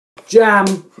Jam.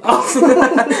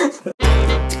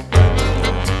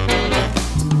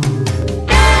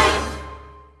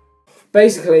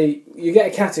 Basically, you get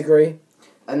a category.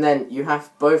 And then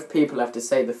both people have to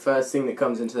say the first thing that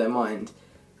comes into their mind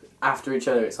after each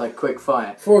other. It's like quick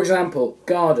fire. For example,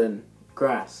 garden.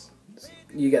 Grass.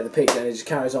 You get the picture and it just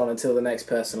carries on until the next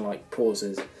person like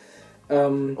pauses.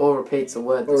 Or repeats a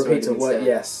word. Or repeats a word,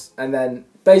 yes. And then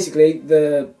basically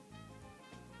the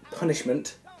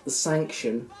punishment, the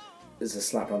sanction, is a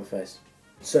slap on the face.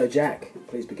 So Jack,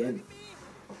 please begin.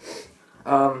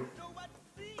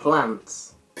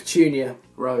 Plants. Petunia.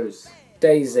 Rose.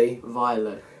 Daisy.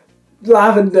 Violet.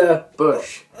 Lavender.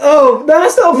 Bush. Oh,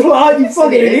 that's not a plant, you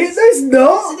fucking it idiot. is. No, it's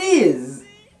not. Yes, it is.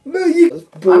 No, you...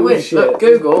 That's I win. bullshit. Look,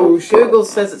 Google. Bullshit. Google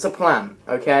says it's a plant.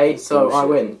 Okay, so Bullshit. I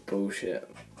win. Bullshit.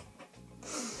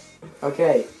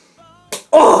 Okay.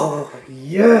 Oh,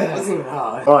 yeah. Wasn't even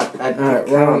hard. Right,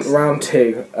 round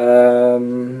two.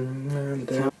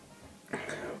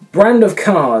 Brand of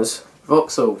cars.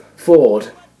 Vauxhall.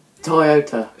 Ford.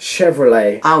 Toyota.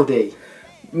 Chevrolet. Audi.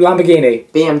 Lamborghini.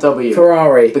 BMW.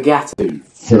 Ferrari. Bugatti.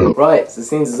 Right, so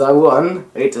since I won,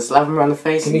 I need to slap him around the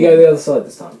face. Can you go the other side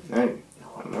this time? No.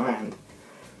 On my hand.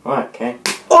 Right, okay.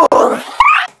 Oh!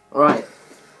 Right.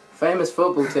 Famous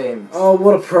football teams. Oh,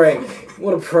 what a prick.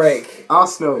 What a prick.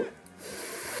 Arsenal.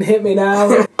 Hit me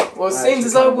now. Well, since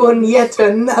as I won yet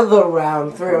another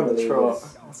round, 3 on the trot.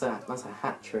 That's a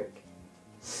hat trick.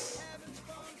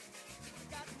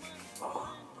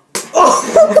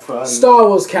 Star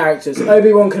Wars characters.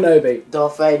 Obi-Wan Kenobi.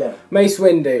 Darth Vader. Mace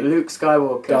Windu. Luke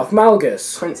Skywalker. Darth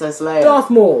Malgus. Princess Leia. Darth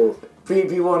Maul.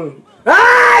 BB-1.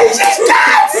 Ah! You just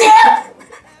can't!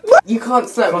 You can't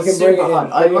slap me Fucking super bring it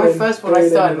hard. in. My first one I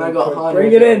started and I got hard.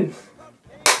 Bring it in.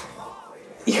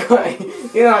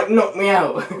 You like knocked me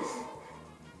out.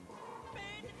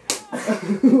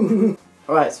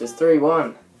 Alright, so it's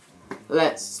 3-1.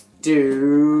 Let's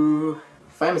do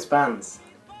famous bands.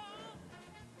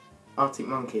 Arctic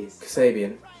Monkeys.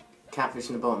 Kasabian. Catfish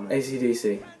in the Bottom.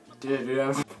 AC/DC.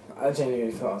 Oh, I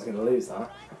genuinely thought I was going to lose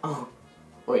that.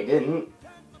 well you didn't.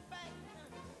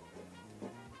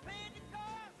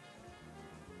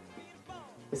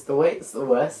 It's the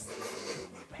worst.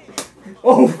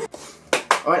 Oh!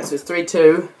 Alright, so it's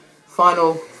 3-2.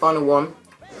 Final one.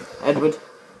 Edward,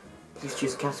 please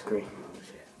choose a category.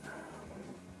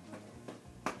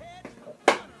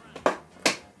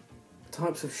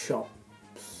 Types of shops.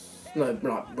 No,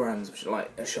 like brands of like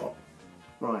a shop.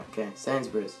 Right, okay.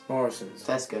 Sainsbury's. Morrison's.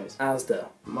 Tesco's. Asda.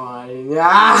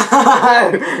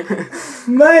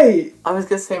 Mate! I was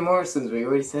gonna say Morrison's, but you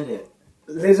already said it.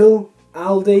 Lidl.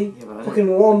 Aldi. Yeah, but Fucking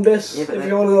Londis. Yeah, but if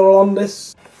you want to go to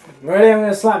Londis. Ready? I'm going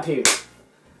to slap you.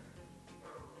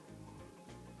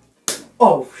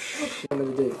 Oh, shit. What do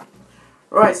we do?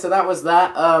 Right, so that was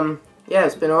that. Yeah,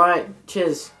 it's been alright.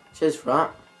 Cheers. Cheers for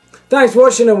that. Thanks for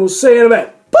watching and we'll see you in a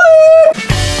bit. Bye!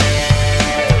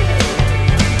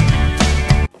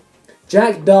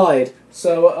 Jack died,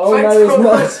 so oh no, he's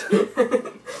not.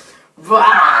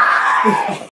 Bye!